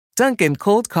Dunkin'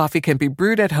 cold coffee can be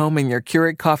brewed at home in your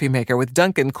Keurig coffee maker with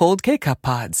Dunkin' cold K-Cup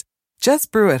pods.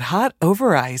 Just brew it hot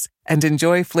over ice and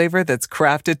enjoy flavor that's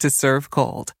crafted to serve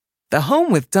cold. The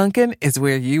home with Dunkin' is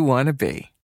where you want to be.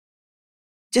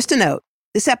 Just a note,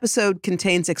 this episode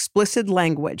contains explicit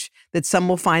language that some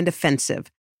will find offensive.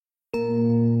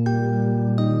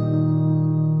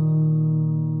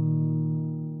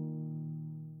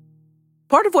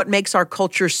 Part of what makes our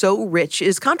culture so rich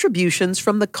is contributions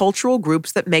from the cultural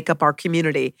groups that make up our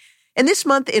community. And this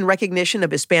month, in recognition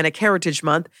of Hispanic Heritage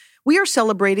Month, we are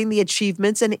celebrating the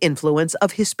achievements and influence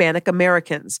of Hispanic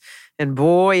Americans. And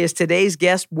boy, is today's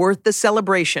guest worth the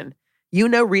celebration. You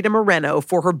know Rita Moreno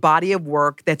for her body of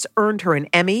work that's earned her an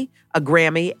Emmy, a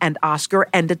Grammy, an Oscar,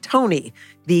 and a Tony,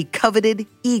 the coveted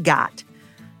EGOT.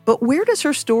 But where does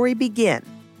her story begin?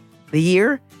 The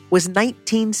year was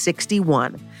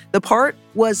 1961. The part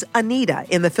was Anita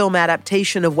in the film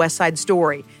adaptation of West Side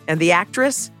Story, and the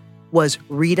actress was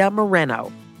Rita Moreno.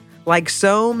 Like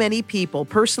so many people,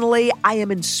 personally, I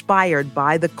am inspired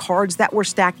by the cards that were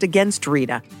stacked against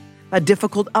Rita. A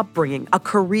difficult upbringing, a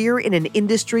career in an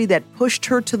industry that pushed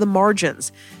her to the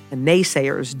margins, and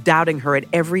naysayers doubting her at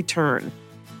every turn.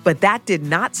 But that did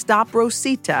not stop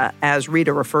Rosita, as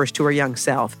Rita refers to her young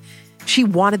self. She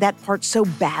wanted that part so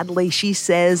badly, she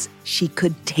says she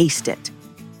could taste it.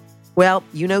 Well,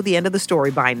 you know the end of the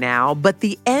story by now, but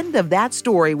the end of that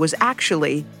story was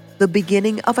actually the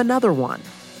beginning of another one.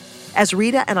 As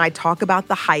Rita and I talk about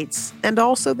the heights and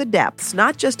also the depths,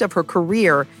 not just of her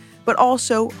career, but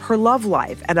also her love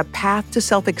life and a path to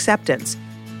self-acceptance,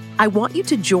 I want you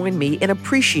to join me in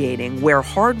appreciating where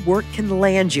hard work can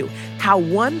land you, how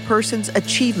one person's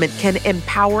achievement can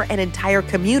empower an entire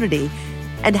community,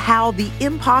 and how the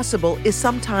impossible is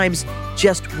sometimes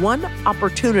just one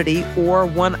opportunity or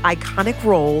one iconic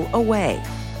role away.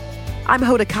 I'm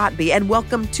Hoda Kotb, and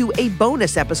welcome to a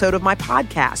bonus episode of my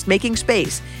podcast, Making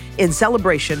Space, in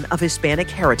celebration of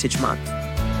Hispanic Heritage Month.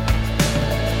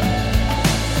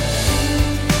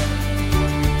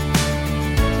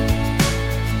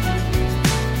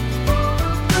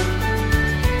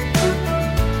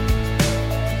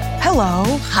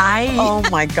 Hello. Hi. Oh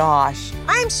my gosh.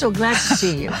 I'm so glad to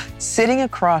see you. Sitting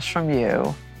across from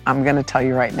you, I'm going to tell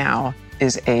you right now,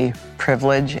 is a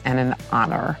privilege and an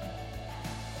honor.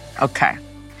 Okay.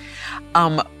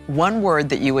 One word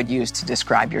that you would use to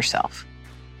describe yourself.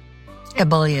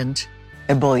 Ebullient.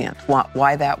 Ebullient.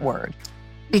 Why that word?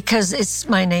 Because it's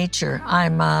my nature.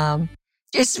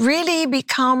 It's really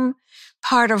become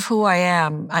part of who I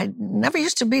am. I never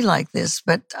used to be like this,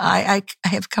 but I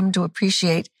have come to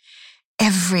appreciate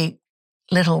every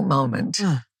little moment.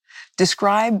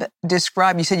 Describe,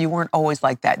 you said you weren't always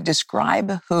like that.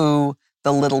 Describe who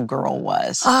the little girl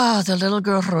was. Oh, the little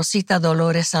girl, Rosita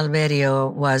Dolores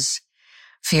Alverio, was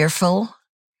fearful,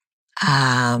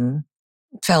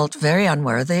 felt very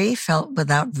unworthy, felt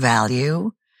without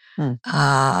value.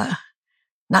 Not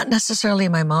necessarily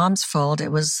my mom's fault. It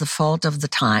was the fault of the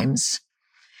times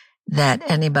that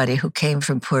anybody who came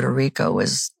from Puerto Rico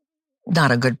was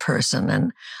not a good person.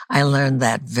 And I learned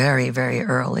that very, very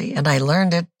early. And I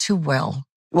learned it too well.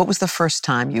 What was the first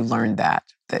time you learned that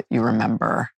you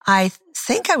remember? I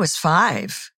think I was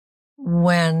 5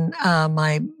 when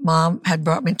my mom had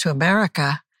brought me to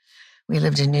America. We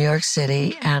lived in New York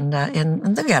City and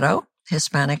in the ghetto,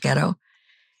 Hispanic ghetto.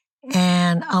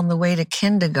 And on the way to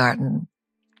kindergarten,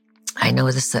 I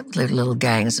noticed that little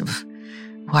gangs of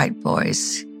white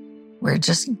boys were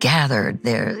just gathered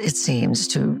there, it seems,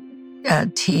 to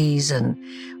tease and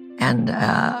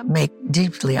make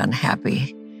deeply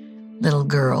unhappy little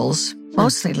girls,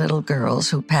 mostly little girls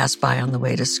who pass by on the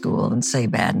way to school and say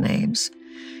bad names.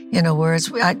 You know, words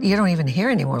you don't even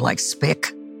hear anymore, like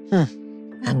spick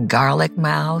and garlic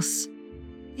mouth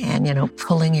and,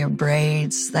 pulling your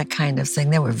braids, that kind of thing.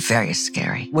 They were very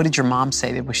scary. What did your mom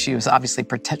say? She was obviously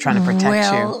trying to protect you.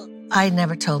 Well, I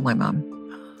never told my mom.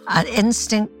 An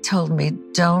instinct told me,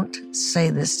 don't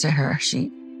say this to her.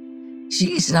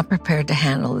 She's not prepared to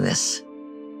handle this.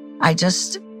 I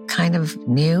just kind of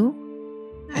knew.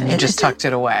 And you just tucked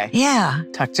it away. Yeah.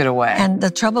 Tucked it away. And the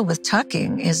trouble with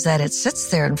tucking is that it sits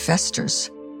there and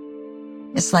festers.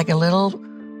 It's like a little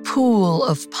pool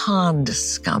of pond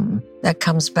scum that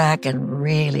comes back and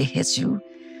really hits you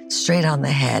straight on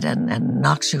the head and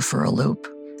knocks you for a loop.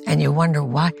 And you wonder,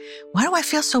 why do I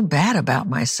feel so bad about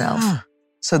myself?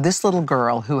 So this little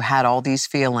girl who had all these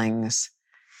feelings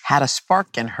had a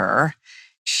spark in her.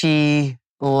 She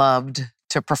loved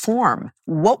to perform.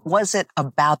 What was it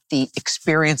about the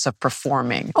experience of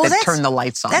performing that turned the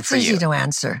lights on for you? That's easy to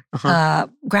answer.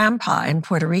 Grandpa in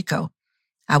Puerto Rico,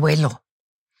 abuelo,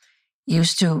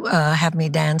 used to have me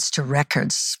dance to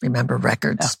records. Remember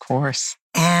records? Of course.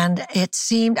 And it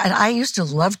seemed, and I used to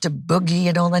love to boogie,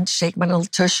 and shake my little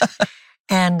tush.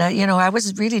 And, I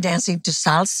was really dancing to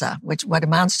salsa, which what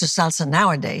amounts to salsa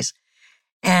nowadays.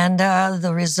 And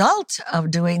the result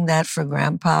of doing that for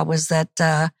Grandpa was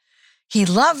that he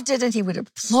loved it, and he would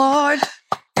applaud,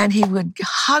 and he would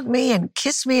hug me and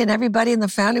kiss me, and everybody in the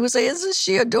family would say, "Isn't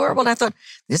she adorable?" And I thought,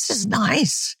 this is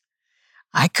nice.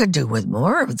 I could do with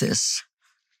more of this,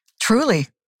 truly.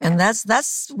 And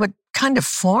that's what kind of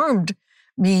formed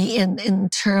me in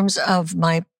terms of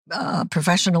my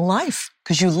professional life.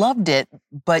 Because you loved it,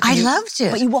 but I loved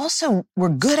it. But you also were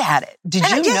good at it. Did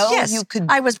you know you could?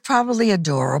 I was probably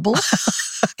adorable.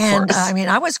 And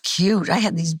I was cute. I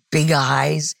had these big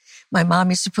eyes. My mom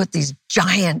used to put these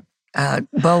giant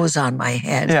bows on my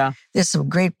head. Yeah. There's some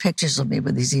great pictures of me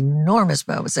with these enormous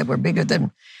bows that were bigger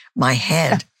than my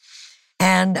head.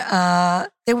 And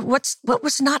what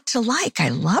was not to like? I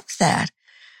loved that.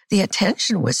 The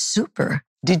attention was super.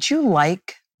 Did you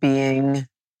like being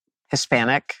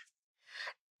Hispanic?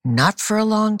 Not for a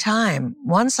long time.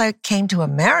 Once I came to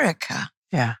America,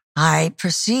 I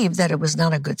perceived that it was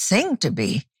not a good thing to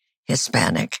be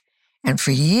Hispanic. And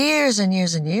for years and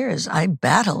years and years, I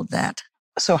battled that.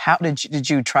 So how did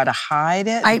you try to hide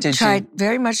it? I tried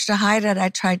very much to hide it. I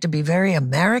tried to be very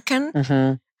American.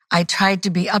 Mm-hmm. I tried to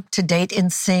be up to date in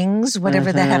things,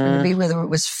 whatever that happened to be, whether it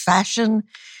was fashion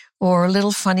or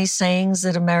little funny sayings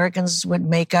that Americans would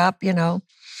make up,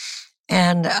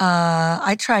 And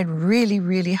I tried really,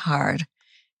 really hard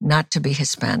not to be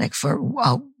Hispanic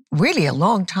for really a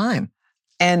long time.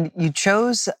 And you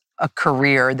chose a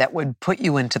career that would put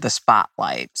you into the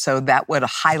spotlight. So that would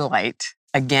highlight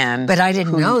again. But I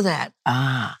didn't know that.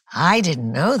 I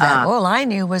didn't know that. All I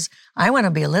knew was I want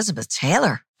to be Elizabeth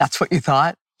Taylor. That's what you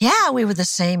thought? Yeah, we were the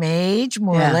same age,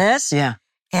 more or less. Yeah.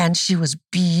 And she was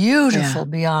beautiful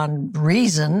beyond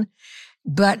reason.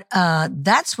 But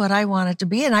that's what I wanted to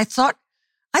be. And I thought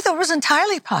it was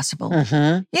entirely possible.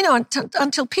 Mm-hmm.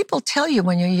 Until people tell you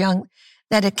when you're young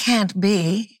that it can't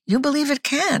be, you believe it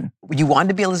can. You wanted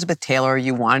to be Elizabeth Taylor.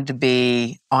 You wanted to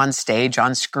be on stage,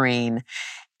 on screen.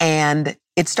 And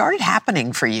it started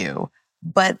happening for you.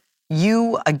 But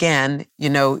you, again,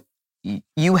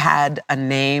 you had a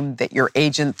name that your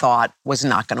agent thought was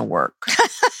not going to work.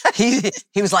 He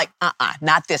was like,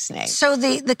 not this name. So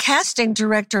the casting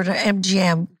director at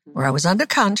MGM, where I was under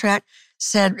contract,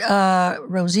 said,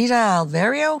 Rosita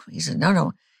Alverio? He said,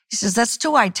 no. He says, that's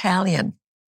too Italian.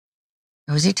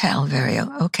 Rosita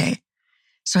Alverio, okay.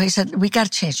 So he said, we got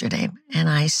to change your name. And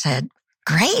I said,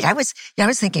 great. I was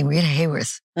thinking Rita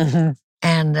Hayworth. Mm-hmm.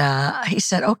 And he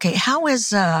said, okay, how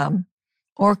is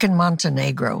Orchid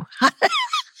Montenegro?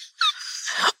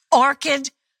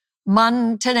 Orchid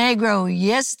Montenegro.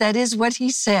 Yes, that is what he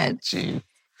said. Gee.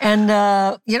 And,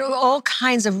 all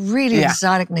kinds of really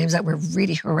exotic names that were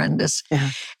really horrendous. Yeah.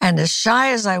 And as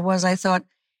shy as I was, I thought,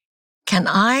 can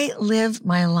I live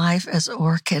my life as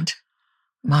Orchid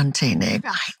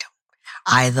Montenegro?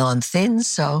 I don't think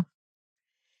so.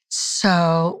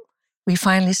 So we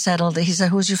finally settled. He said,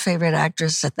 who's your favorite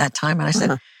actress at that time? And I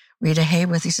said, Rita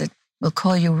Hayworth. He said, we'll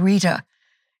call you Rita.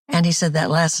 And he said, that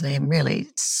last name really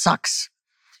sucks.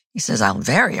 He says,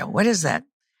 Alverio, what is that?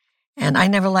 And I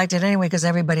never liked it anyway because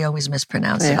everybody always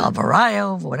mispronounced it,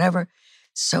 Alvarado, whatever.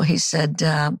 So he said,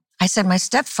 I said, my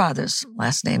stepfather's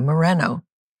last name, Moreno.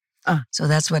 So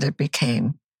that's what it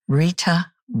became,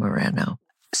 Rita Moreno.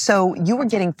 So you were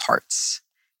getting parts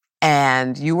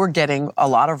and you were getting a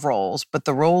lot of roles, but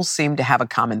the roles seemed to have a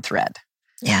common thread.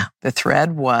 Yeah. The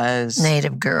thread was...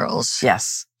 Native girls.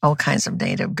 Yes. All kinds of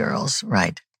native girls,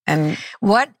 right. And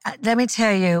let me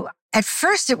tell you, at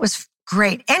first it was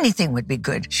great. Anything would be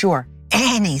good. Sure.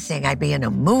 Anything. I'd be in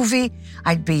a movie.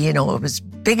 I'd be, it was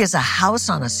big as a house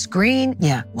on a screen.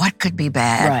 Yeah. What could be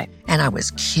bad? Right. And I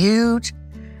was cute.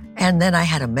 And then I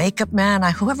had a makeup man.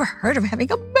 Whoever heard of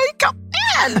having a makeup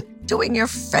man doing your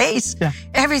face? Yeah.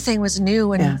 Everything was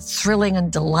new and thrilling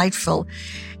and delightful.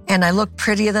 And I looked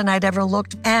prettier than I'd ever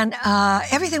looked. And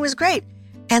everything was great.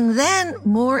 And then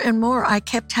more and more, I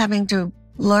kept having to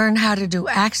learn how to do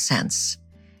accents.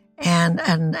 And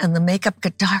the makeup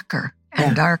got darker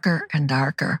and darker and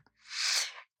darker.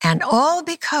 And all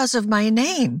because of my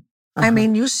name. I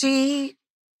mean, you see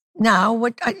now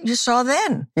what you saw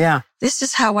then. Yeah. This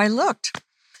is how I looked.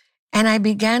 And I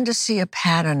began to see a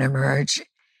pattern emerge.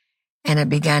 And it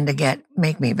began to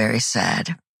make me very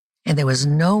sad. And there was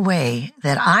no way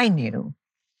that I knew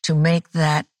to make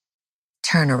that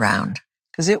turnaround.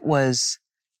 Because it was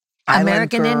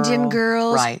American Indian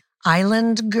girls, right.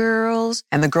 island girls.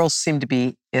 And the girls seemed to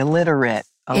be illiterate,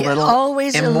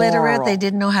 always immoral. Illiterate. They immoral.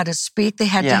 didn't know how to speak. They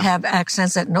had to have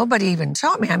accents that nobody even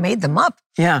taught me. I made them up.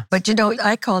 Yeah. But,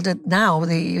 I called it now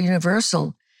the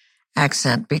universal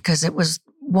accent because it was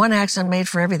one accent made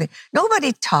for everything.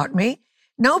 Nobody taught me.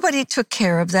 Nobody took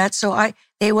care of that. So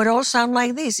they would all sound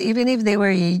like this. Even if they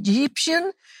were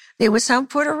Egyptian, they would sound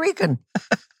Puerto Rican.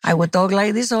 I would talk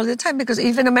like this all the time because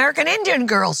even American Indian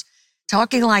girls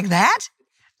talking like that.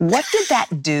 What did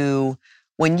that do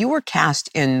when you were cast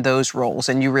in those roles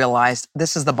and you realized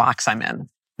this is the box I'm in?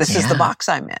 This is the box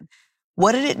I'm in.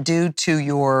 What did it do to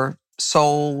your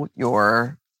soul,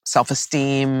 your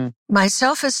self-esteem? My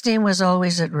self-esteem was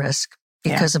always at risk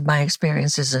because of my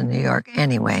experiences in New York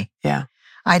anyway. Yeah.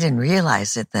 I didn't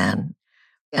realize it then.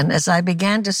 And as I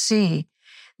began to see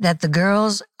that the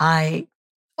girls I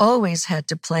always had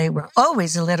to play were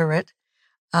always illiterate,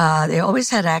 they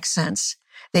always had accents,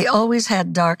 they always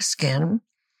had dark skin.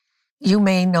 You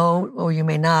may know, or you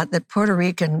may not, that Puerto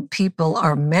Rican people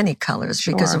are many colors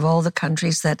because of all the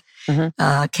countries that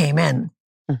came in.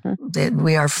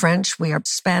 We are French, we are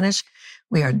Spanish,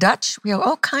 we are Dutch, we are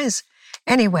all kinds.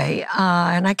 Anyway,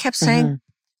 and I kept saying,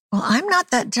 well, I'm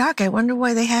not that dark. I wonder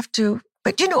why they have to.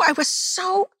 But, I was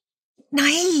so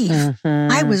naive.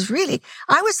 I was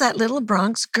that little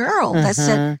Bronx girl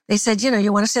that they said,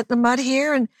 you want to sit in the mud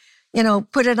here and,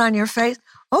 put it on your face?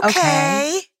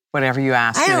 Okay. Whatever you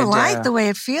ask. I don't like the way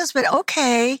it feels, but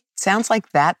okay. Sounds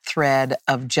like that thread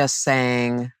of just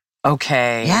saying,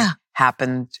 okay,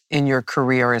 happened in your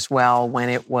career as well when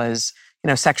it was,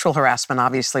 sexual harassment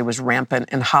obviously was rampant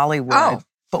in Hollywood. Oh.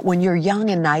 But when you're young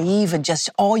and naive and just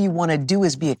all you want to do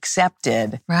is be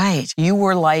accepted, right? You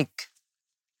were like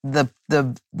the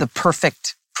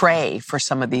perfect prey for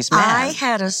some of these men. I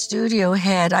had a studio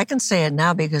head. I can say it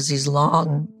now because he's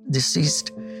long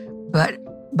deceased, but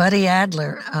Buddy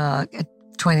Adler at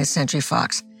 20th Century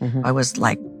Fox. I was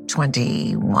like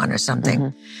 21 or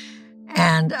something.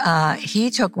 And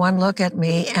he took one look at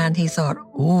me and he thought,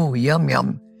 ooh, yum,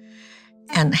 yum.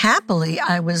 And happily,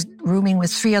 I was rooming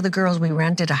with 3 other girls. We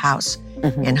rented a house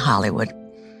in Hollywood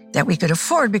that we could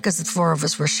afford because the 4 of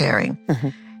us were sharing.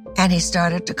 And he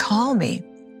started to call me.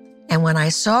 And when I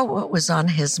saw what was on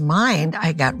his mind,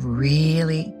 I got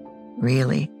really,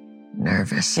 really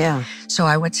nervous. Yeah. So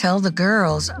I would tell the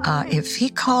girls, if he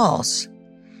calls,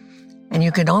 and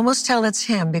you can almost tell it's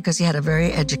him because he had a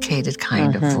very educated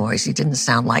kind of voice. He didn't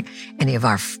sound like any of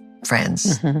our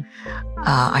friends.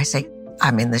 I say,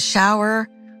 I'm in the shower,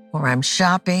 or I'm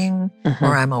shopping,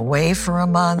 or I'm away for a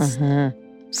month.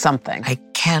 Something. I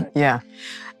can't. Yeah.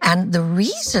 And the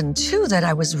reason, too, that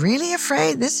I was really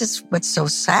afraid, this is what's so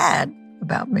sad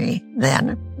about me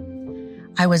then,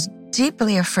 I was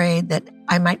deeply afraid that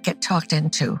I might get talked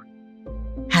into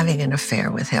having an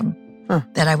affair with him,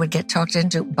 that I would get talked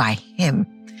into by him,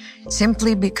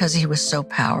 simply because he was so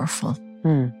powerful.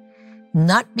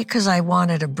 Not because I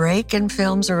wanted a break in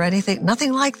films or anything,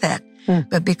 nothing like that.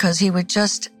 But because he would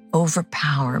just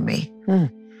overpower me.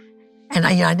 And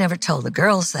I never told the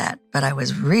girls that, but I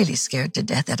was really scared to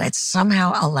death that I'd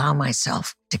somehow allow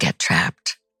myself to get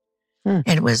trapped.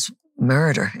 It was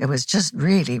murder. It was just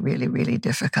really, really, really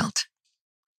difficult.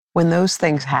 When those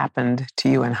things happened to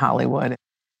you in Hollywood,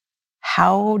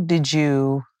 how did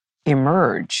you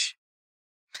emerge?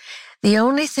 The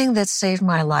only thing that saved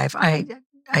my life, I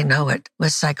know it,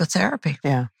 was psychotherapy.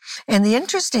 Yeah. And the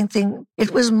interesting thing,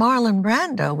 it was Marlon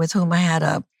Brando, with whom I had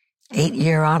a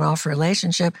 8-year on-off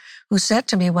relationship, who said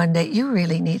to me one day, you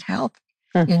really need help.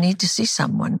 You need to see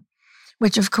someone.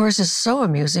 Which, of course, is so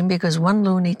amusing because one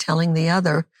loony telling the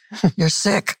other, you're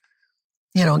sick.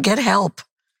 Get help.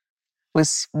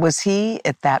 Was he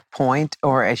at that point,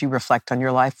 or as you reflect on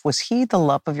your life, was he the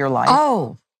love of your life?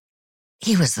 Oh,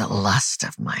 he was the lust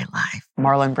of my life.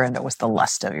 Marlon Brando was the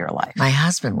lust of your life. My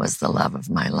husband was the love of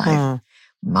my life.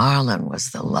 Marlon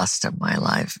was the lust of my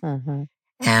life.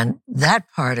 And that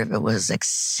part of it was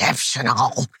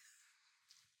exceptional.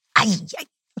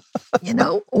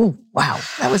 Oh, wow.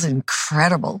 That was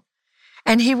incredible.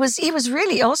 And he was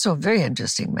really also a very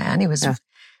interesting man. He was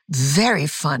very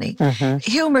funny.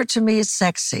 Humor to me is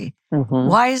sexy.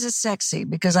 Why is it sexy?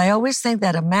 Because I always think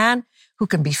that a man who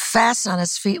can be fast on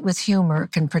his feet with humor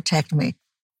can protect me.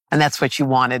 And that's what you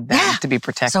wanted then, to be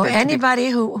protected. So anybody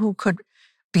who could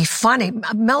be funny,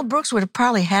 Mel Brooks would have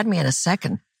probably had me in a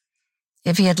second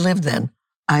if he had lived then.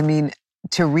 I mean,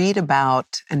 to read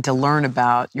about and to learn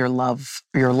about your love,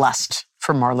 your lust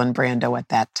for Marlon Brando at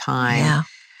that time,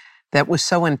 that was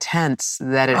so intense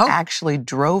that it actually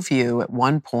drove you at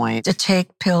one point to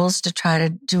take pills to try to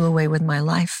do away with my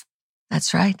life.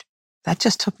 That's right. That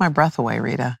just took my breath away,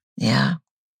 Rita. Yeah.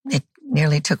 It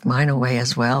nearly took mine away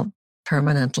as well,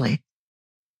 permanently.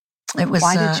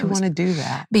 Why did you want to do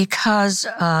that? Because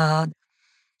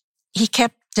he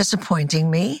kept disappointing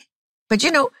me. But,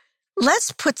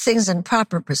 let's put things in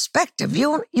proper perspective.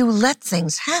 You let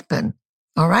things happen,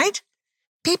 all right?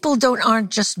 People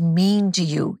aren't just mean to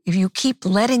you. If you keep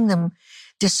letting them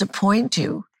disappoint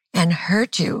you and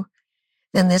hurt you,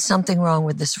 then there's something wrong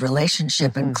with this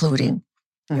relationship, including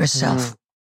yourself.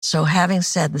 So having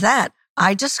said that,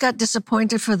 I just got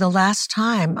disappointed for the last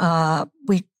time.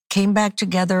 We came back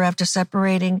together after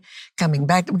separating, coming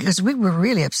back, because we were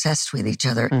really obsessed with each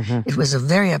other. It was a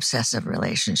very obsessive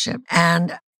relationship.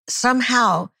 And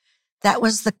somehow that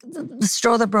was the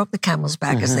straw that broke the camel's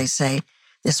back, as they say.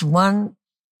 This one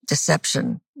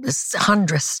deception, this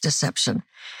 100th deception.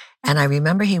 And I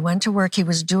remember he went to work. He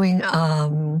was doing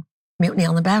Mutiny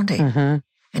on the Bounty.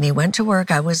 And he went to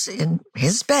work. I was in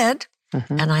his bed.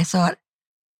 And I thought,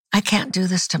 I can't do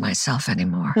this to myself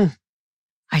anymore.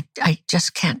 I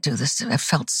just can't do this. I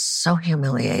felt so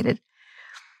humiliated.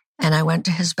 And I went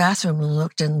to his bathroom and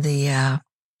looked in the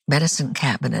medicine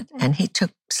cabinet, and he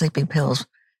took sleeping pills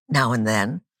now and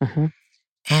then.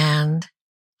 And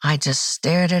I just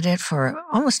stared at it for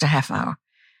almost a half hour.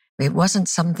 It wasn't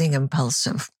something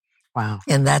impulsive. Wow.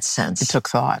 In that sense. It took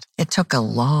thought. It took a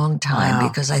long time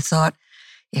because I thought,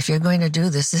 if you're going to do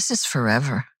this is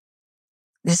forever.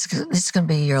 This is going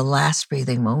to be your last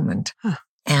breathing moment.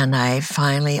 And I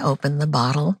finally opened the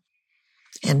bottle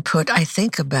and put, I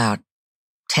think, about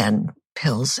 10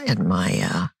 pills in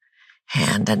my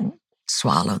hand and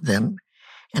swallowed them.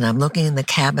 And I'm looking in the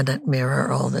cabinet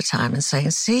mirror all the time and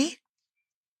saying, see,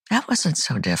 that wasn't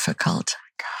so difficult.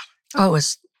 God. Oh,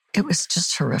 it was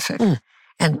just horrific.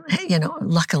 And,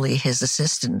 luckily his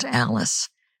assistant, Alice,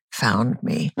 found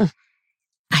me.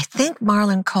 I think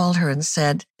Marlon called her and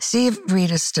said, see if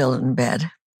Rita's still in bed.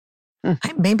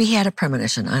 Maybe he had a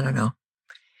premonition. I don't know.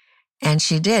 And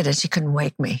she did, and she couldn't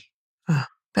wake me.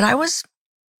 But I was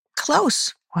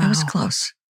close. Wow. I was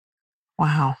close.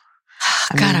 Wow.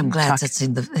 God, I'm glad that's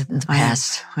in the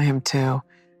past. I am too.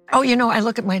 Oh, I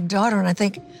look at my daughter and I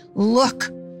think,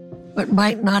 look what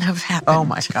might not have happened. Oh,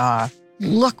 my God.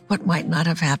 Look what might not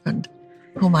have happened.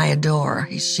 Whom I adore.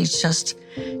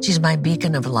 She's my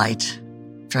beacon of light,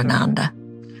 Fernanda.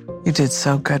 You did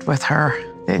so good with her,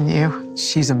 didn't you?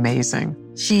 She's amazing.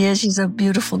 She is. She's a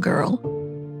beautiful girl.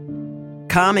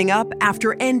 Coming up,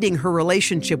 after ending her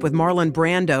relationship with Marlon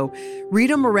Brando,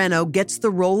 Rita Moreno gets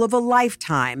the role of a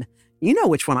lifetime. You know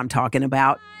which one I'm talking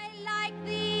about. I like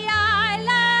the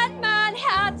island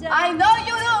Manhattan. I know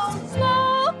you do.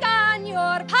 Smoke on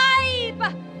your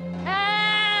pipe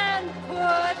and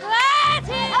put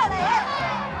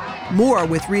Latin. More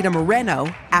with Rita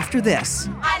Moreno after this.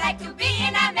 I like to be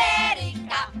in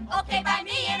America. Okay, by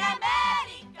me in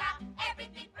America.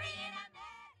 Everything free in America.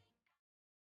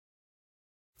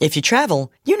 If you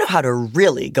travel, you know how to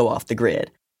really go off the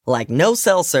grid. Like no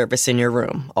cell service in your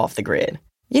room off the grid.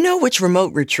 You know which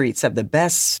remote retreats have the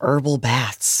best herbal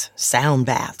baths, sound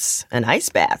baths, and ice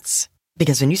baths.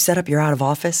 Because when you set up your out of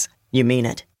office, you mean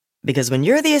it. Because when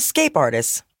you're the escape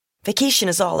artist, vacation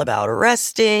is all about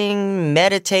resting,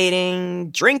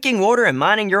 meditating, drinking water, and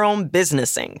minding your own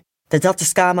businessing. The Delta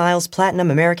Sky Miles Platinum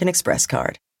American Express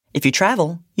card. If you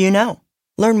travel, you know.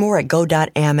 Learn more at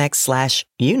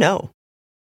go.amex/you-know.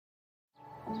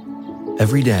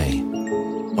 Every day,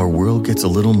 our world gets a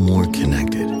little more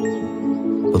connected,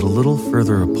 but a little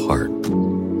further apart.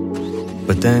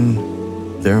 But then,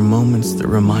 there are moments that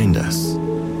remind us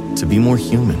to be more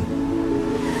human.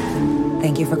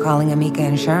 Thank you for calling Amica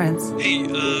Insurance. Hey,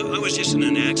 I was just in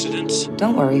an accident.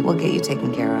 Don't worry, we'll get you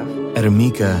taken care of. At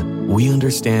Amica, we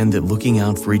understand that looking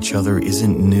out for each other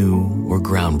isn't new or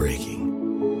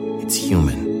groundbreaking. It's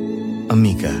human.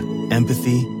 Amica,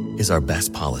 empathy is our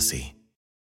best policy.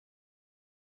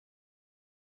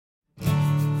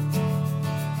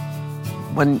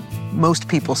 When most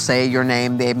people say your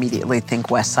name, they immediately think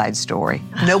West Side Story.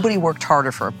 Nobody worked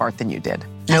harder for a part than you did.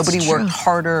 Nobody worked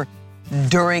harder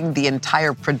during the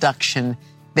entire production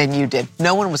than you did.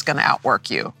 No one was going to outwork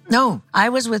you. No, I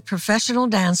was with professional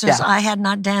dancers. Yeah. I had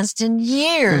not danced in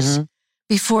years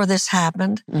before this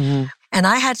happened. And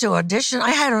I had to audition.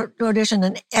 I had to audition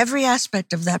in every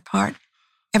aspect of that part.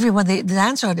 Everyone, the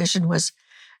dance audition was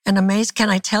an amazing. Can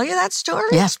I tell you that story?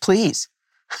 Yes, please.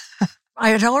 I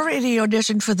had already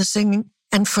auditioned for the singing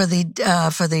and for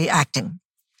the acting.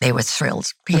 They were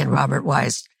thrilled. He and Robert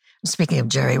Wise. Speaking of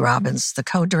Jerry Robbins, the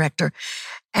co-director.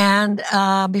 And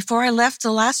before I left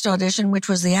the last audition, which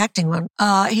was the acting one,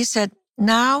 he said,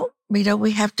 now, Rita,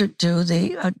 we have to do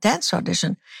the dance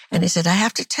audition. And he said, I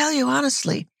have to tell you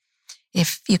honestly,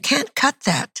 if you can't cut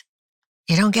that,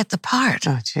 you don't get the part.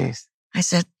 Oh, jeez. I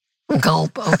said,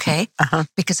 Gulp, okay?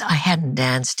 Because I hadn't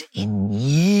danced in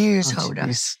years, Hoda.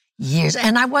 Geez. Years.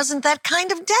 And I wasn't that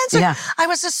kind of dancer. Yeah. I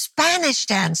was a Spanish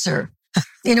dancer,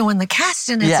 in the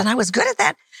castanets, and I was good at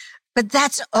that. But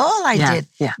that's all I did.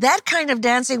 Yeah. That kind of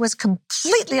dancing was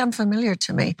completely unfamiliar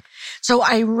to me. So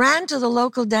I ran to the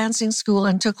local dancing school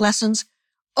and took lessons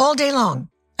all day long.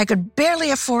 I could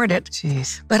barely afford it.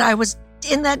 Jeez. But I was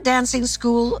in that dancing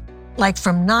school like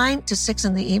from 9 to 6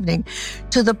 in the evening,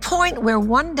 to the point where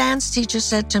one dance teacher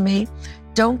said to me,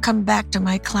 "Don't come back to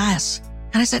my class."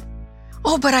 And I said,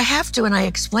 "Oh, but I have to." And I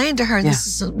explained to her, "This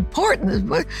is important.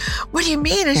 What do you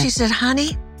mean?" And she said,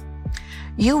 "Honey,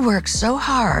 you work so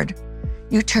hard,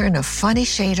 you turn a funny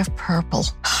shade of purple."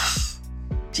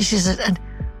 She said, "And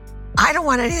I don't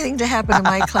want anything to happen to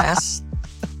my class."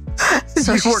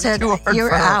 So she said,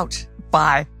 "You're out.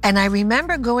 Bye." And I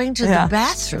remember going to the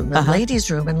bathroom, the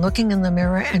ladies' room, and looking in the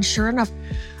mirror, and sure enough,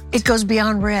 it goes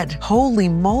beyond red. Holy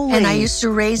moly. And I used to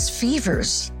raise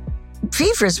fevers,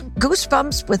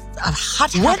 goosebumps with a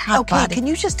hot body. Can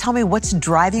you just tell me what's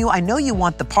driving you? I know you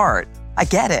want the part. I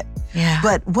get it. Yeah.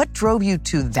 But what drove you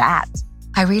to that?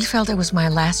 I really felt it was my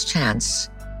last chance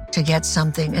to get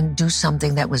something and do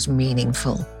something that was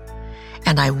meaningful.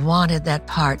 And I wanted that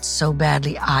part so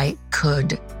badly I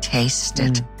could taste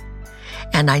it.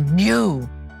 And I knew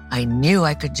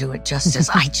I could do it justice.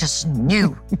 I just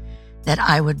knew that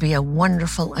I would be a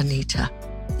wonderful Anita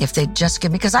if they'd just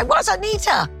give me, because I was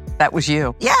Anita. That was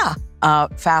you. Yeah.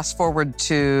 Fast forward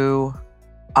to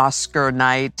Oscar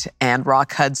night and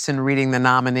Rock Hudson reading the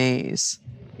nominees.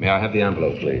 May I have the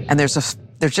envelope, please? And there's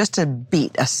just a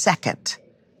beat, a second,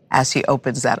 as he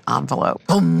opens that envelope.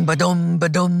 Boom, ba-dum,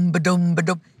 ba-dum, ba-dum,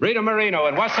 ba-dum. Rita Moreno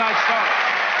and West Side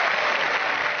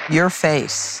Story. Your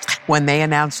face when they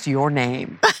announced your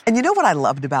name. And you know what I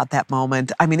loved about that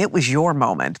moment? I mean, it was your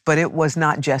moment, but it was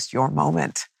not just your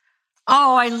moment.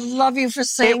 Oh, I love you for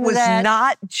saying that. It was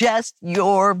not just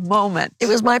your moment. It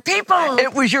was my people.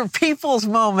 It was your people's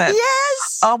moment.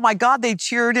 Yes. Oh my God, they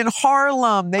cheered in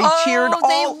Harlem. They cheered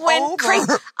all over.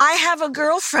 Crazy. I have a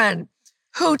girlfriend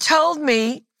who told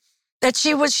me that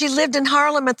she lived in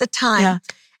Harlem at the time. Yeah.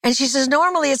 And she says,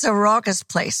 normally it's a raucous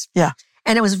place. Yeah.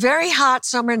 And it was very hot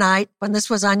summer night when this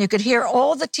was on. You could hear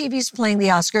all the TVs playing the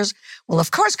Oscars. Well,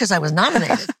 of course, because I was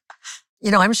nominated.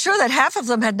 I'm sure that half of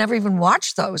them had never even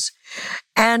watched those.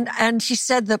 And she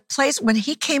said the place, when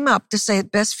he came up to say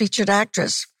Best Featured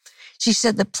Actress, she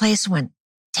said the place went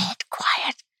dead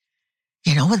quiet.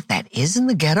 You know what that is in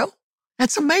the ghetto?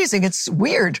 That's amazing. It's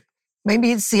weird.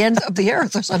 Maybe it's the end of the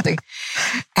earth or something.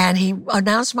 And he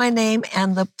announced my name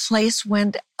and the place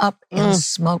went up in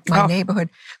smoke, my neighborhood.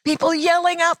 People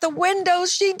yelling out the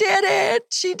windows, "She did it.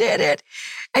 She did it."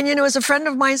 And, as a friend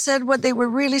of mine said, what they were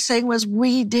really saying was,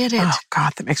 "We did it." Oh,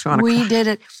 God, that makes me want to cry. We did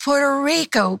it. Puerto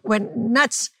Rico went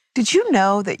nuts. Did you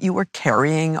know that you were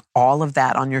carrying all of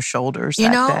that on your shoulders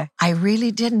that day? I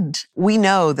really didn't. We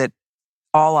know that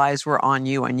all eyes were on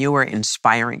you and you were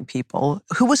inspiring people.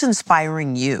 Who was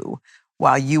inspiring you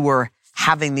while you were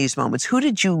having these moments? Who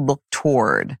did you look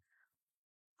toward?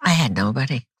 I had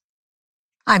nobody.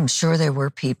 I'm sure there were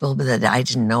people that I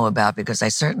didn't know about because I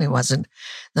certainly wasn't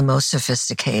the most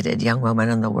sophisticated young woman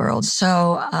in the world.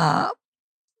 So I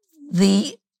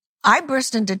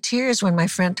burst into tears when my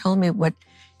friend told me what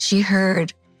she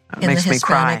heard in the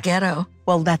Hispanic ghetto.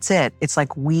 Well, that's it. It's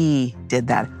like we did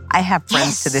that. I have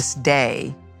friends to this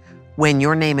day, when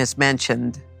your name is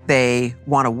mentioned, they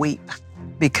want to weep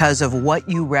because of what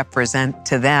you represent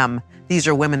to them. These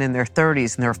are women in their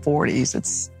 30s and their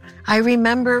 40s. I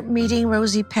remember meeting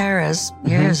Rosie Perez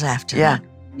years after that.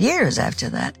 Years after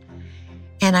that.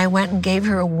 And I went and gave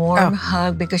her a warm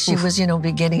hug because she was,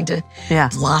 beginning to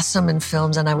blossom in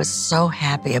films. And I was so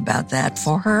happy about that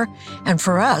for her and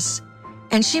for us.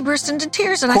 And she burst into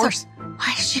tears. And I thought,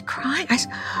 why is she crying? I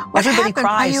said, what happened?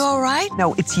 Cries. Are you all right?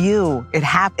 No, it's you. It's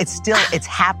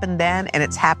happened then and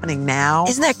it's happening now.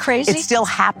 Isn't that crazy? It still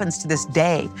happens to this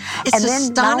day. It's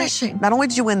astonishing. Not only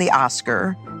did you win the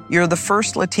Oscar, you're the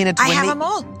first Latina to win. I have them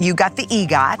all. You got the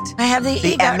EGOT. I have the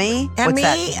EGOT. Emmy. What's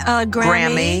that?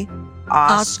 Grammy,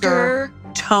 Oscar,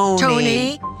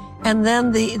 Tony. And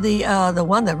then the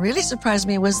one that really surprised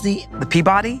me was the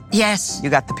Peabody? Yes. You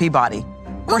got the Peabody.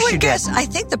 Of course you did. I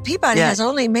think the Peabody has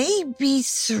only maybe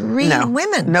 3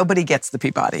 women. Nobody gets the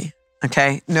Peabody.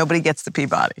 Okay? Nobody gets the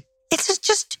Peabody. It's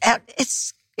just,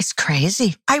 it's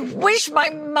crazy. I wish my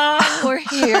mom were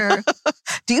here.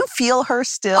 Do you feel her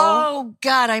still? Oh,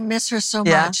 God, I miss her so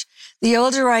much. The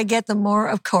older I get, the more,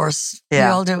 of course,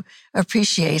 the older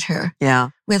appreciate her. Yeah.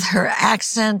 With her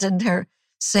accent and her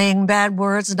saying bad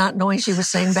words, not knowing she was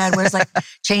saying bad words, like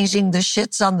changing the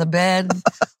shits on the bed,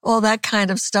 all that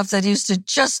kind of stuff that used to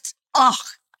just oh,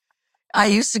 I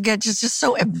used to get just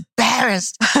so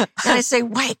embarrassed. And I say,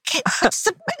 wait,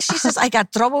 she says, I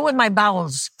got trouble with my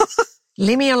bowels.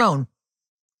 Leave me alone.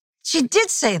 She did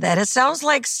say that. It sounds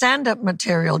like stand-up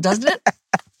material, doesn't it?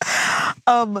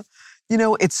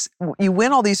 You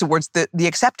win all these awards. The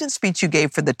acceptance speech you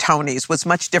gave for the Tonys was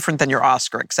much different than your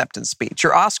Oscar acceptance speech.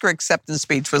 Your Oscar acceptance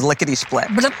speech was lickety-split.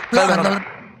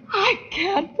 I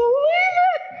can't believe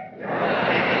it!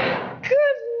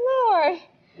 Good Lord.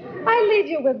 I leave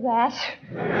you with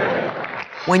that.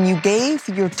 When you gave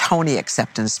your Tony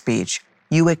acceptance speech,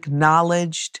 you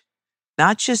acknowledged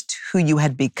not just who you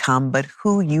had become, but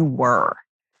who you were.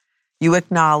 You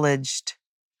acknowledged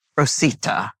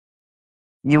Rosita.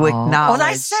 You acknowledged... Oh,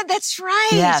 I said, that's right.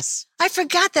 Yes. I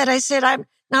forgot that. I said, I'm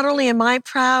not only am I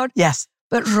proud... Yes.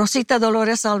 But Rosita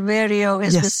Dolores Alverio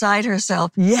is beside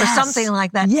herself. Or something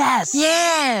like that. Yes.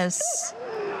 Yes.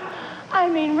 I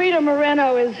mean, Rita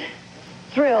Moreno is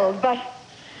thrilled, but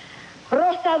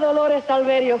Rosa Dolores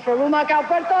Alverio from Humacao,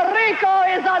 Puerto Rico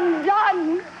is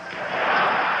undone.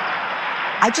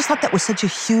 I just thought that was such a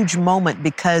huge moment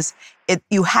because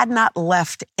you had not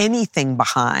left anything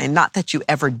behind, not that you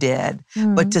ever did,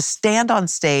 but to stand on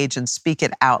stage and speak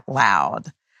it out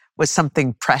loud was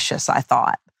something precious, I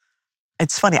thought.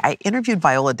 It's funny, I interviewed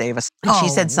Viola Davis, and she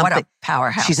said something. What a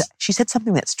powerhouse. She said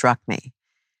something that struck me.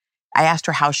 I asked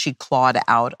her how she clawed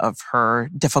out of her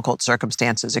difficult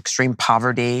circumstances, extreme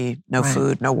poverty, no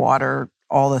food, no water,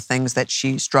 all the things that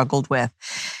she struggled with.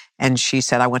 And she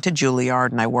said, I went to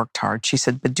Juilliard and I worked hard. She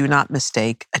said, but do not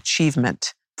mistake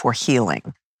achievement for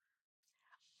healing.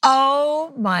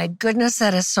 Oh my goodness,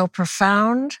 that is so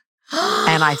profound.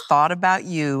 And I thought about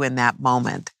you in that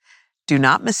moment. Do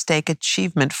not mistake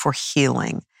achievement for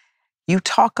healing. You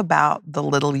talk about the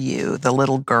little you, the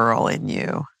little girl in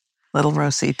you, little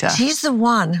Rosita. She's the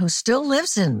one who still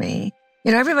lives in me.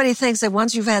 You know, everybody thinks that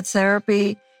once you've had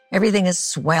therapy, everything is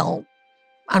swell.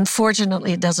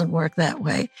 Unfortunately, it doesn't work that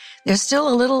way. There's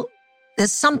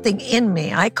something in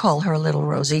me. I call her little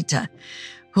Rosita,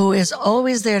 who is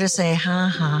always there to say,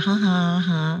 ha, ha, ha, ha,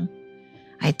 ha.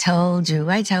 I told you.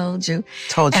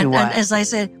 Told you what? And as I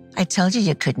said, I told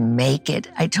you couldn't make it.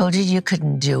 I told you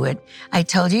couldn't do it. I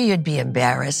told you you'd be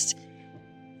embarrassed.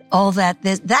 All that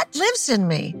lives in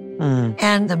me.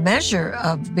 And the measure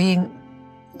of being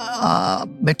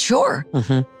mature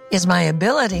is my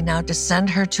ability now to send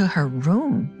her to her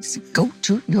room. Go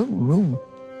to your room.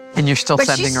 And you're still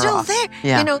sending her off. But she's still there.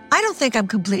 Yeah. You know, I don't think I'm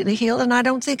completely healed, and I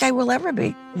don't think I will ever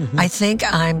be. I think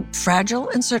I'm fragile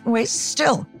in certain ways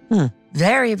still.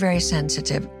 Very, very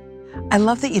sensitive. I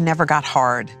love that you never got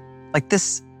hard. Like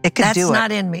this, it could do it. That's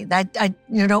not in me. I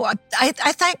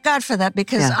thank God for that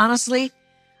because honestly,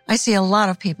 I see a lot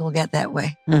of people get that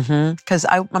way. Because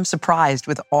I'm surprised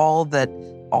with all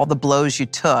the blows you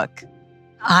took.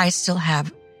 I still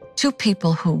have two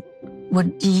people who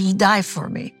would die for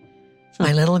me.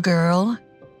 My little girl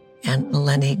and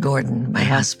Lenny Gordon, my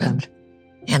husband.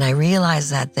 And I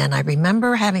realized that then. I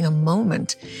remember having a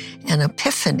moment, an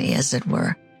epiphany, as it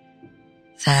were,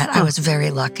 that I was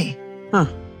very lucky.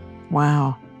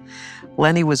 Wow.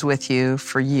 Lenny was with you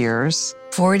for years.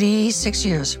 46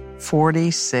 years.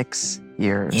 46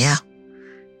 years. Yeah.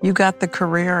 You got the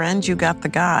career and you got the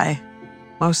guy.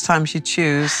 Most times you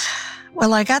choose.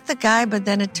 Well, I got the guy, but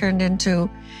then it turned into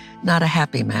not a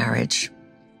happy marriage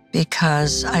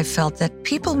because I felt that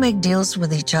people make deals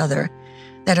with each other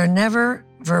that are never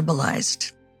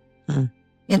verbalized.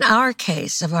 In our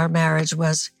case of our marriage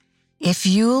was, if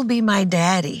you'll be my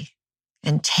daddy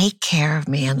and take care of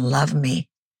me and love me,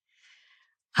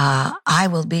 I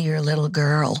will be your little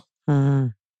girl.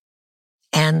 And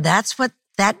that's what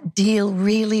that deal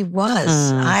really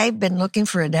was. I've been looking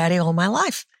for a daddy all my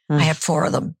life. I had 4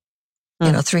 of them,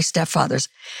 3 stepfathers.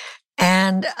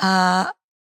 And,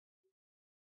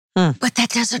 but that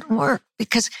doesn't work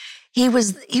because he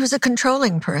was a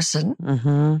controlling person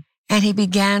and he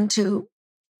began to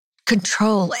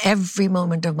control every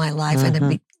moment of my life and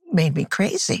it made me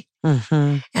crazy.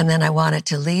 And then I wanted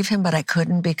to leave him, but I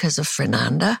couldn't because of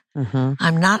Fernanda.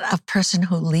 I'm not a person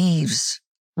who leaves.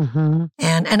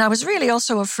 And I was really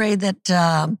also afraid that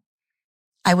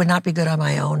I would not be good on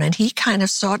my own. And he kind of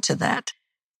saw to that.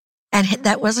 And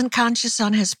that wasn't conscious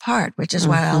on his part, which is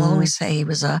why I'll always say he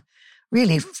was a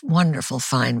really wonderful,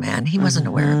 fine man. He wasn't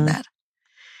aware of that.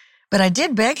 But I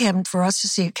did beg him for us to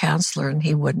see a counselor and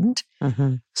he wouldn't.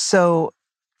 So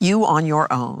you on your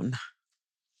own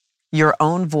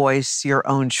voice, your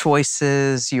own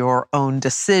choices, your own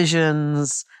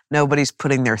decisions, nobody's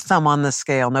putting their thumb on the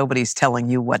scale, nobody's telling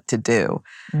you what to do.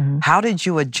 How did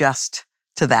you adjust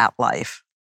to that life?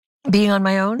 Being on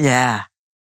my own? Yeah.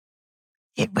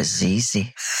 It was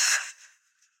easy.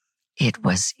 it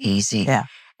was easy. Yeah.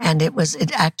 And it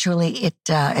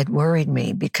worried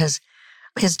me because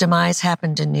his demise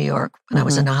happened in New York when I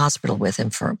was in a hospital with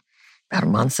him for about a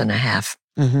month and a half,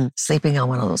 sleeping on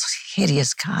one of those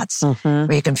hideous cots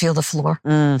where you can feel the floor.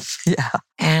 Yeah.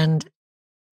 And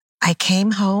I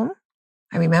came home.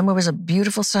 I remember it was a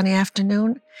beautiful sunny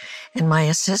afternoon, and my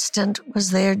assistant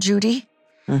was there, Judy.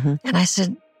 And I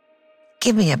said,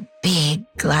 give me a big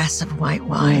glass of white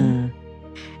wine.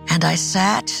 And I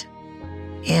sat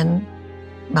in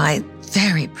my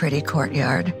very pretty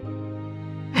courtyard,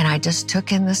 and I just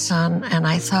took in the sun, and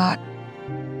I thought,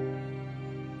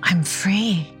 I'm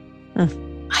free.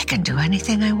 I can do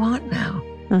anything I want now.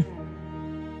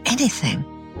 Anything.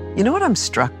 You know what I'm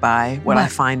struck by? What I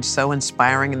find so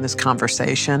inspiring in this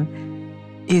conversation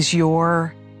is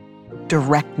your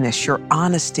directness, your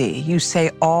honesty. You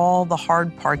say all the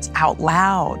hard parts out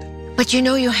loud. But you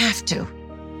know you have to.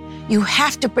 You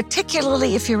have to,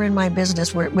 particularly if you're in my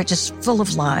business, which is full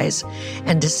of lies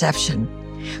and deception.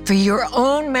 For your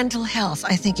own mental health,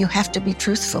 I think you have to be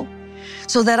truthful.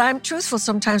 So that I'm truthful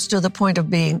sometimes to the point of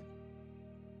being,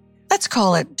 let's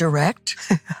call it direct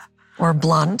or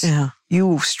blunt. Yeah.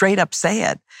 You straight up say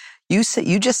it. You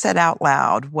just said out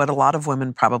loud what a lot of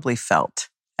women probably felt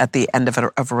at the end of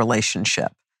a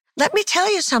relationship. Let me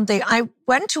tell you something. I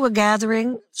went to a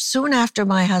gathering soon after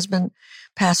my husband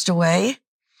passed away,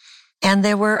 and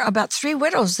there were about 3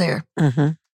 widows there.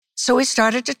 So we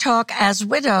started to talk as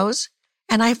widows,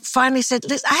 and I finally said,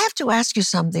 Liz, I have to ask you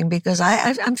something because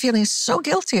I'm feeling so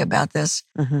guilty about this.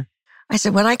 I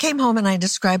said, when I came home and I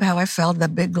described how I felt,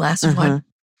 that big glass of wine,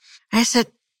 I said,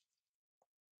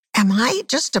 am I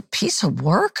just a piece of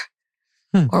work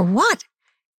or what?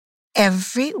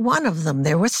 Every one of them,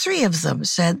 there were 3 of them,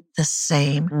 said the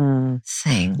same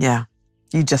thing. Yeah,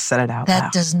 you just said it out loud.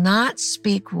 That does not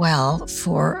speak well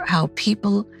for how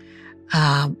people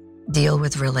deal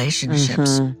with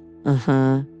relationships.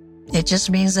 It just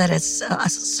means that it's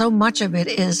so much of it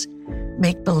is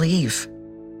make-believe.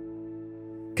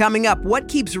 Coming up, what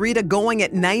keeps Rita going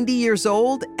at 90 years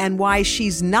old and why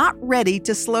she's not ready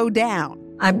to slow down.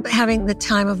 I'm having the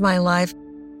time of my life.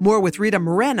 More with Rita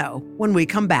Moreno when we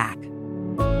come back.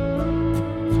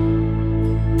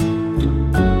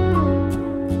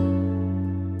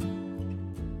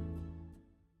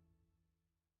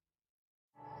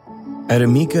 At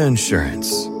Amica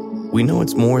Insurance, we know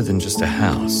it's more than just a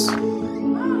house.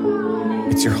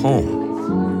 It's your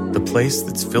home, the place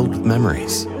that's filled with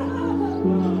memories.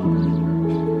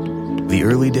 The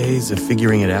early days of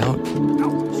figuring it out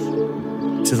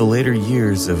to the later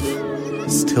years of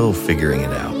still figuring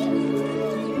it out.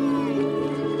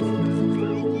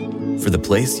 For the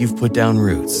place you've put down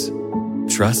roots,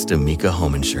 trust Amica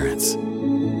Home Insurance.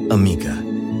 Amica,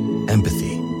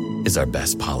 empathy is our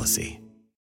best policy.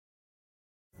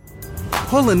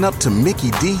 Pulling up to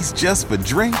Mickey D's just for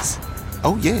drinks?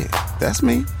 Oh yeah, that's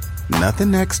me.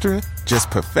 Nothing extra, just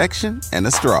perfection and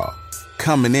a straw.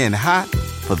 Coming in hot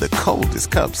for the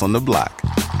coldest cups on the block.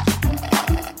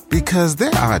 Because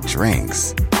there are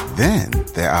drinks. Then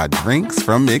there are drinks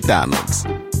from McDonald's.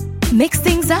 Mix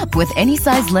things up with any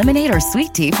size lemonade or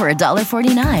sweet tea for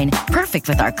 $1.49. Perfect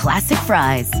with our classic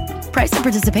fries. Price and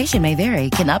participation may vary.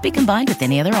 Cannot be combined with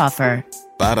any other offer.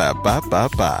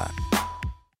 Ba-da-ba-ba-ba.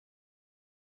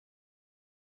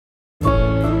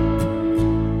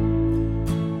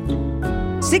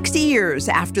 "60 years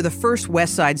after the first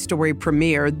West Side Story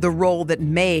premiered, the role that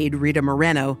made Rita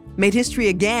Moreno made history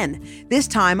again. This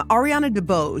time, Ariana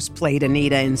DeBose played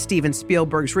Anita in Steven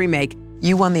Spielberg's remake.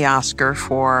 You won the Oscar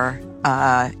for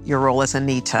your role as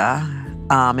Anita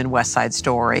in West Side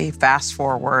Story. Fast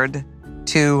forward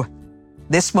to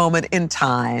this moment in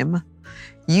time,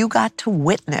 you got to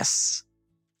witness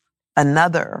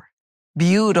another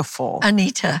beautiful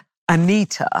Anita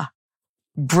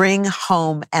bring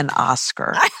home an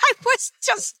Oscar.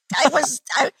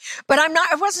 But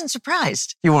I wasn't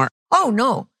surprised. You weren't? Oh,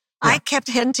 no. Yeah. I kept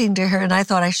hinting to her and I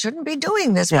thought I shouldn't be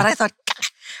doing this, but I thought,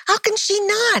 how can she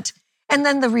not? And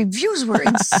then the reviews were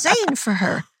insane for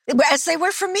her, as they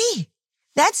were for me.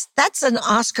 That's an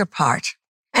Oscar part.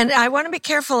 And I want to be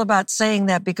careful about saying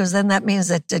that because then that means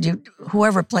that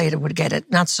whoever played it would get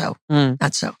it. Not so.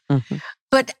 Not so.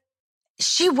 But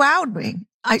she wowed me.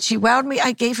 She wowed me.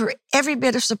 I gave her every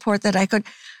bit of support that I could.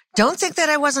 Don't think that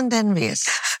I wasn't envious.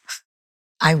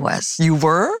 I was. You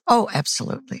were? Oh,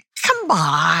 absolutely. Come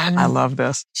on. I love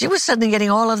this. She was suddenly getting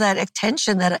all of that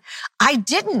attention that I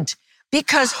didn't.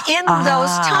 Because in those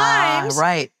times,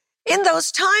 in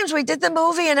those times, we did the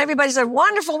movie and everybody said,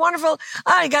 wonderful, wonderful.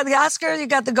 You got the Oscar, you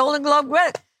got the Golden Globe,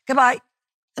 goodbye.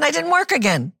 And I didn't work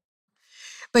again.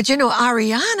 But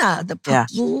Ariana, the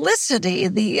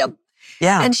publicity,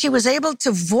 Yeah. And she was able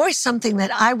to voice something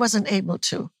that I wasn't able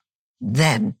to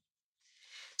then.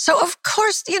 So, of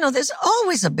course, there's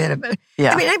always a bit of it.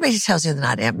 Yeah. I mean, anybody who tells you they're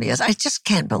not envious, I just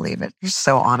can't believe it. You're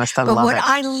so honest. I but love what it.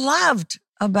 I loved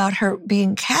about her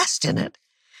being cast in it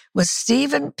was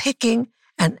Stephen picking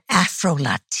an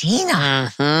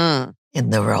Afro-Latina in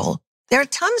the role. There are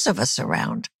tons of us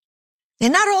around. They're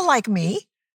not all like me.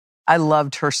 I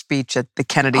loved her speech at the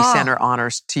Kennedy Center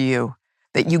Honors to you,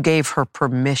 that you gave her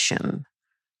permission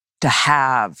to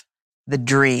have the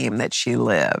dream that she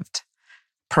lived.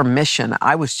 Permission.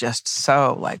 I was just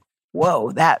so like,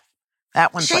 whoa, that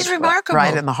one's She's like remarkable.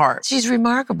 Right in the heart. She's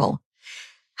remarkable.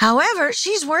 However,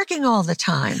 she's working all the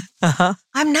time. Uh-huh.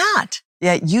 I'm not.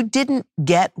 Yeah, you didn't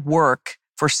get work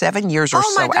for 7 years or so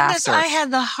after. Oh, my goodness, after. I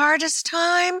had the hardest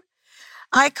time.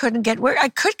 I couldn't get work. I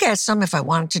could get some if I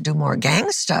wanted to do more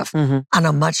gang stuff on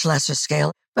a much lesser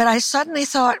scale. But I suddenly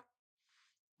thought,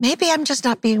 maybe I'm just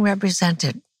not being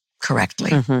represented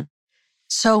correctly.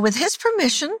 So with his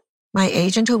permission, my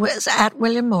agent who was at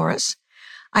William Morris,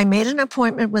 I made an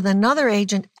appointment with another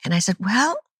agent and I said,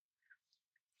 well,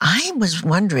 I was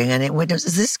wondering, and it was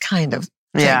this kind of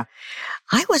thing. Yeah.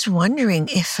 I was wondering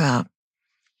if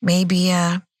maybe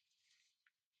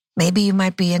you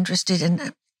might be interested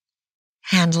in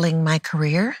handling my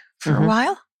career for a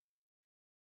while.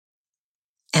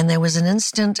 And there was an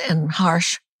instant and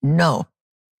harsh no.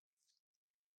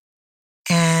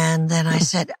 And then I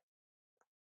said,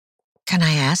 can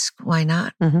I ask why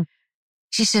not?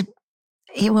 She said,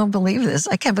 you won't believe this.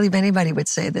 I can't believe anybody would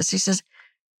say this. She says,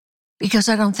 because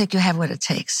I don't think you have what it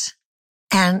takes.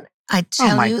 And I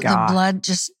tell you, the blood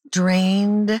just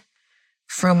drained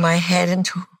from my head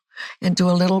into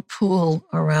a little pool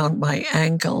around my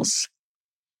ankles.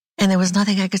 And there was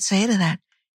nothing I could say to that.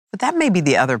 But that may be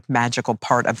the other magical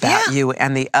part about you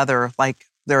and the other, like,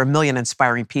 there are a million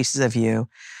inspiring pieces of you.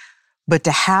 But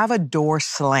to have a door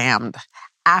slammed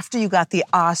after you got the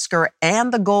Oscar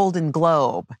and the Golden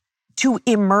Globe, to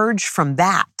emerge from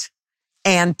that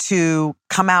and to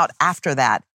come out after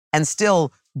that and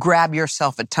still grab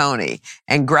yourself a Tony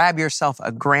and grab yourself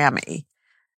a Grammy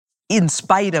in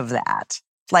spite of that,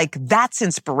 like, that's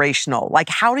inspirational. Like,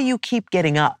 how do you keep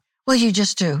getting up? Well, you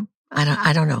just do.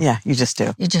 I don't know. Yeah, you just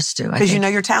do. You just do. Because you know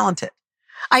you're talented.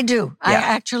 I do.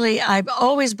 Yeah. I've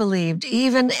always believed,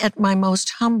 even at my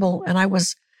most humble, and I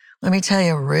was, let me tell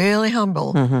you, really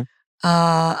humble.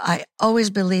 I always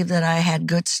believed that I had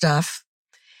good stuff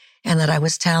and that I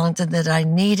was talented, that I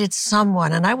needed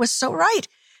someone. And I was so right.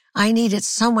 I needed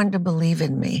someone to believe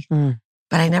in me.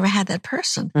 But I never had that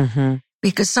person.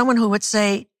 Because someone who would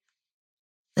say,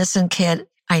 listen, kid,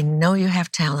 I know you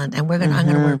have talent and I'm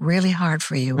going to work really hard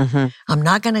for you. I'm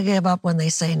not going to give up when they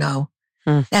say no.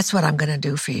 That's what I'm going to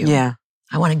do for you. Yeah.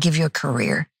 I want to give you a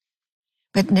career.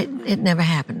 But it never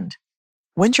happened.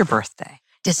 When's your birthday?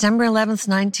 December 11th,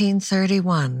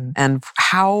 1931. And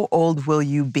how old will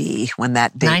you be when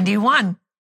that date? 91.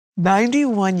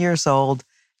 91 years old.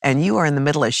 And you are in the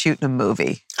middle of shooting a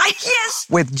movie. Yes.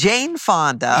 With Jane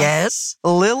Fonda. Yes.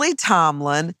 Lily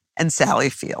Tomlin and Sally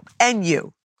Field. And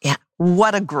you. Yeah.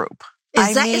 What a group.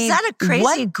 Is that a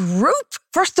crazy group?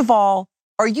 First of all,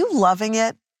 are you loving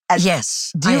it?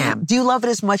 Yes, I am. Do you love it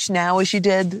as much now as you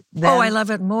did then? Oh, I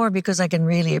love it more because I can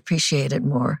really appreciate it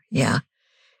more. Yeah.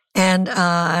 And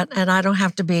I don't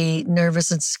have to be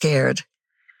nervous and scared.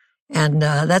 And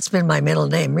that's been my middle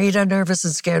name, Rita Nervous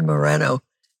and Scared Moreno,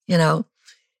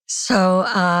 So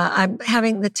I'm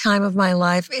having the time of my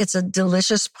life. It's a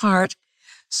delicious part.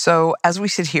 So as we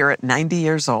sit here at 90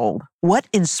 years old, what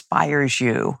inspires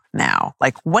you now?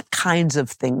 Like, what kinds of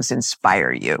things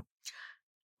inspire you?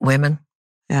 Women.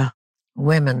 Yeah.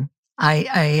 Women.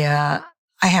 I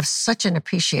have such an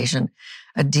appreciation,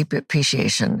 a deep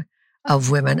appreciation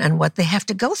of women and what they have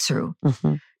to go through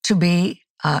to be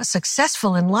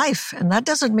successful in life. And that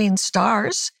doesn't mean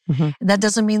stars. That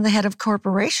doesn't mean the head of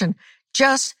corporation.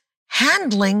 Just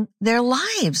handling their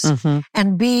lives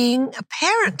and being a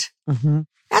parent.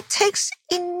 That takes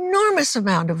enormous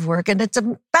amount of work. And it's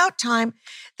about time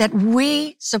that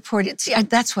we support it. See,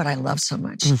 that's what I love so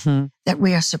much, that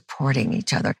we are supporting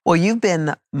each other. Well, you've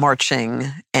been marching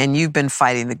and you've been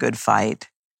fighting the good fight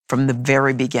from the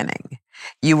very beginning.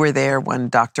 You were there when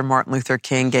Dr. Martin Luther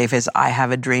King gave his I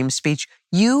Have a Dream speech.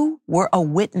 You were a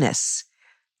witness.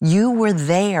 You were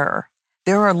there.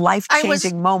 There are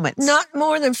life-changing moments. Not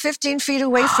more than 15 feet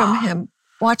away from him,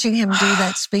 watching him do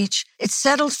that speech. It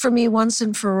settled for me once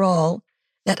and for all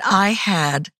that I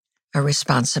had a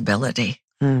responsibility,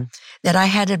 that I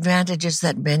had advantages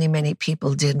that many, many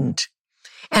people didn't.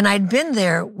 And I'd been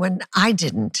there when I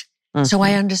didn't. So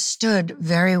I understood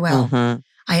very well.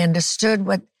 I understood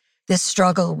what this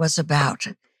struggle was about.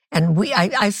 And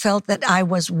I felt that I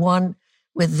was one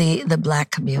with the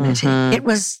Black community. Mm-hmm.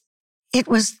 It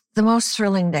was the most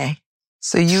thrilling day.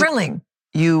 So thrilling.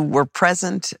 You were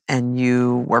present and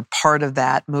you were part of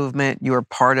that movement. You were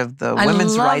part of the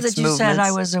women's rights movement. I love that you said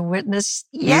I was a witness.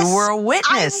 Yes, you were a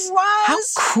witness. I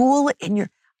was. How cool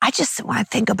I just want to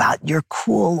think about your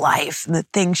cool life and the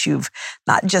things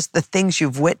not just the things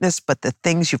you've witnessed, but the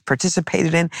things you've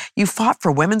participated in. You fought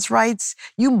for women's rights.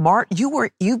 You've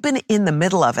been in the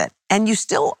middle of it, and you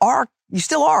still are. You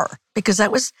still are. Because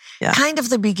that was kind of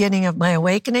the beginning of my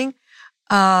awakening.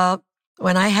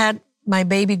 When I had my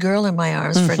baby girl in my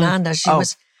arms, Fernanda, she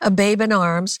was a babe in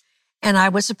arms. And I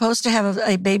was supposed to have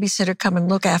a babysitter come and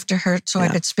look after her so I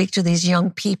could speak to these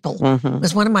young people. It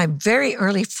was one of my very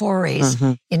early forays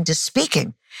into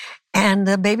speaking. And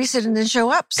the babysitter didn't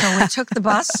show up. So we took the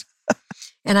bus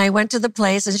and I went to the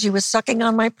place and she was sucking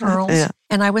on my pearls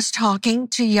and I was talking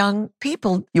to young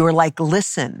people. You were like,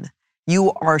 listen,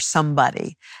 you are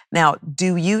somebody. Now,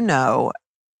 do you know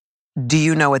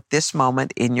at this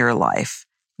moment in your life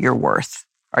your worth?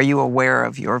 Are you aware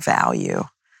of your value?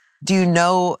 Do you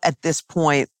know at this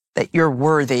point that you're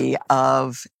worthy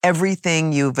of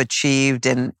everything you've achieved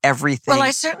and everything? Well, I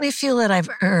certainly feel that I've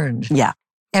earned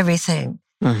everything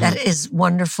that is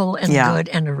wonderful and good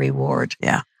and a reward.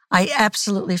 Yeah. I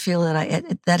absolutely feel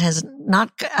that that has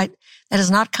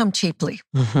not come cheaply.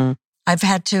 I've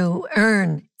had to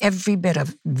earn every bit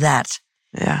of that.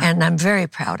 Yeah. And I'm very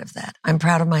proud of that. I'm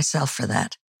proud of myself for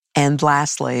that. And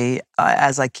lastly,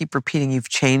 as I keep repeating, you've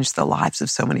changed the lives of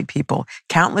so many people.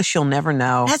 Countless you'll never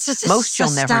know. Most you'll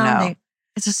never know.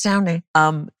 It's astounding.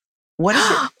 What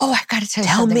is it? Oh, I got to tell you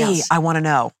something else. Tell me. I want to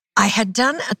know. I had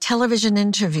done a television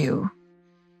interview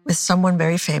with someone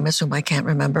very famous whom I can't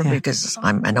remember because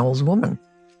I'm an old woman.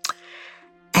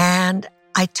 And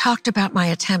I talked about my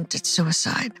attempt at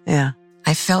suicide. Yeah.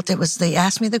 I felt they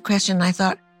asked me the question and I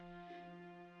thought,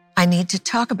 I need to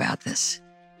talk about this.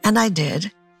 And I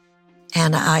did.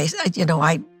 And I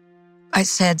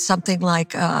said something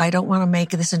like, I don't want to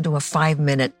make this into a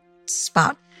 5-minute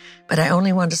spot, but I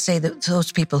only want to say that to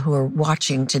those people who are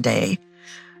watching today,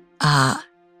 that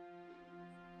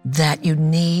you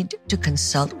need to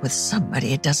consult with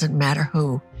somebody. It doesn't matter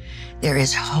who. There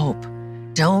is hope.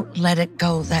 Don't let it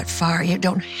go that far. You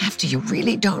don't have to. You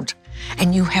really don't.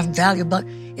 And you have value. But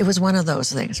it was one of those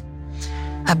things.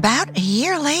 About a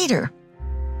year later,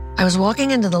 I was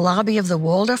walking into the lobby of the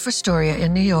Waldorf Astoria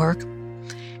in New York,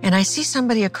 and I see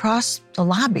somebody across the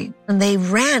lobby, and they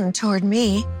ran toward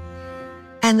me,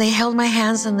 and they held my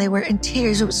hands, and they were in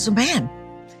tears. It was a man.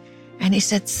 And he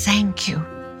said, thank you.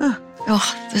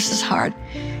 Oh, this is hard.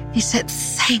 He said,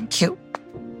 thank you.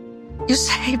 You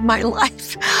saved my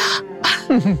life.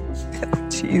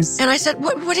 Jeez. And I said,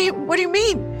 what do you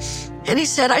mean? And he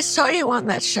said, I saw you on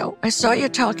that show. I saw you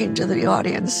talking to the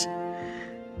audience.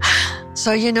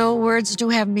 So, words do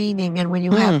have meaning. And when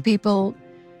you have people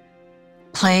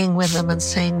playing with them and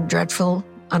saying dreadful,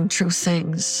 untrue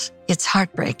things, it's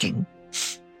heartbreaking.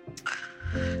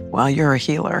 Well, you're a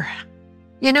healer.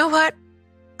 You know what?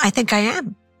 I think I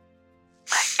am.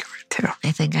 Too.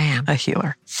 I think I am. A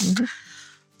healer.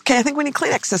 Okay, I think we need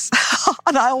Kleenexes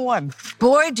on aisle 1.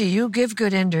 Boy, do you give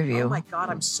good interview. Oh my God,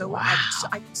 I can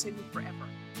say you forever.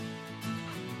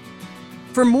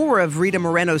 For more of Rita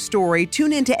Moreno's story,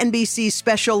 tune into NBC's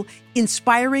special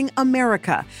Inspiring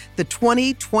America, the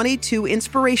 2022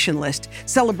 Inspiration List,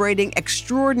 celebrating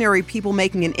extraordinary people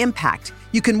making an impact.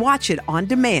 You can watch it on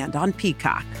demand on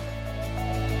Peacock.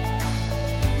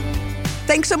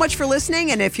 Thanks so much for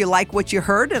listening, and if you like what you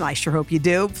heard, and I sure hope you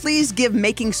do, please give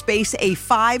Making Space a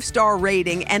 5-star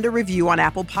rating and a review on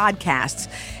Apple Podcasts.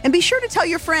 And be sure to tell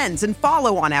your friends and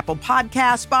follow on Apple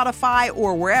Podcasts, Spotify,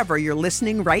 or wherever you're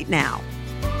listening right now.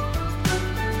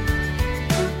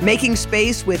 Making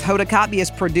Space with Hoda Kotb is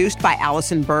produced by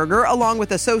Allison Berger, along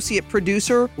with associate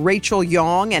producer Rachel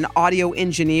Yong and audio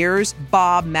engineers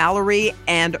Bob Mallory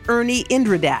and Ernie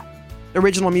Indradat.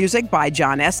 Original music by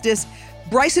John Estes.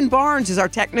 Bryson Barnes is our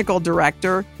technical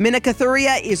director. Minna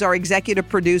Kathuria is our executive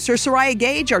producer. Soraya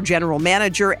Gage, our general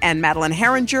manager, and Madeline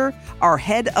Herringer, our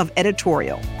head of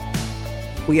editorial.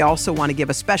 We also want to give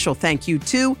a special thank you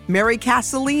to Mary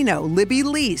Castellino, Libby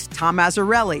Lease, Tom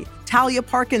Mazzarelli, Talia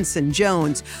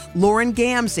Parkinson-Jones, Lauren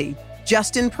Gamzee,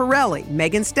 Justin Pirelli,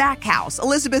 Megan Stackhouse,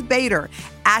 Elizabeth Bader,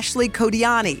 Ashley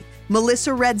Kodiani,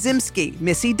 Melissa Radzimski,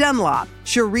 Missy Dunlop,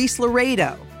 Charisse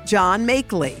Laredo, John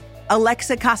Makeley,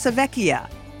 Alexa Casavecchia,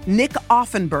 Nick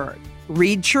Offenberg,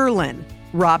 Reed Cherlin,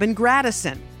 Robin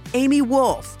Gradison, Amy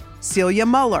Wolf, Celia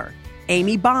Muller,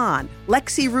 Amy Bond,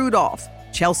 Lexi Rudolph,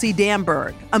 Chelsea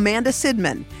Damberg, Amanda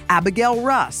Sidman, Abigail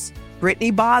Russ,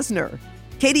 Brittany Bosner,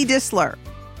 Katie Disler,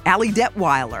 Allie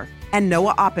Detweiler, and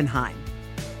Noah Oppenheim.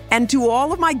 And to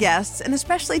all of my guests, and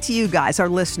especially to you guys, our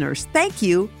listeners, thank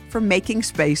you for making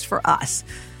space for us.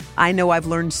 I know I've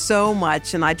learned so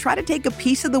much, and I try to take a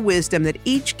piece of the wisdom that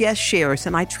each guest shares,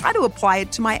 and I try to apply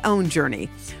it to my own journey.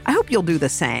 I hope you'll do the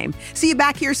same. See you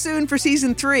back here soon for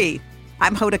Season 3.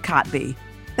 I'm Hoda Kotb.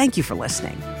 Thank you for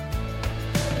listening.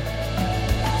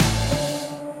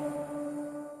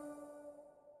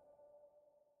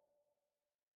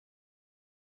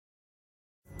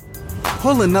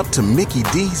 Pulling up to Mickey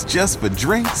D's just for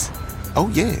drinks?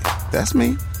 Oh yeah, that's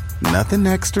me. Nothing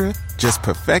extra, just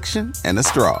perfection and a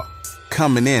straw.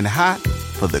 Coming in hot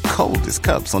for the coldest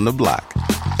cups on the block.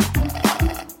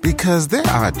 Because there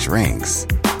are drinks.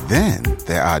 Then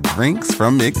there are drinks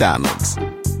from McDonald's.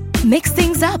 Mix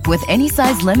things up with any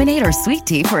size lemonade or sweet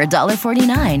tea for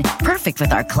 $1.49. Perfect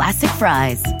with our classic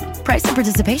fries. Price and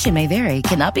participation may vary.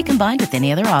 Cannot be combined with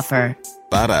any other offer.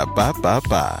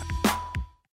 Ba-da-ba-ba-ba.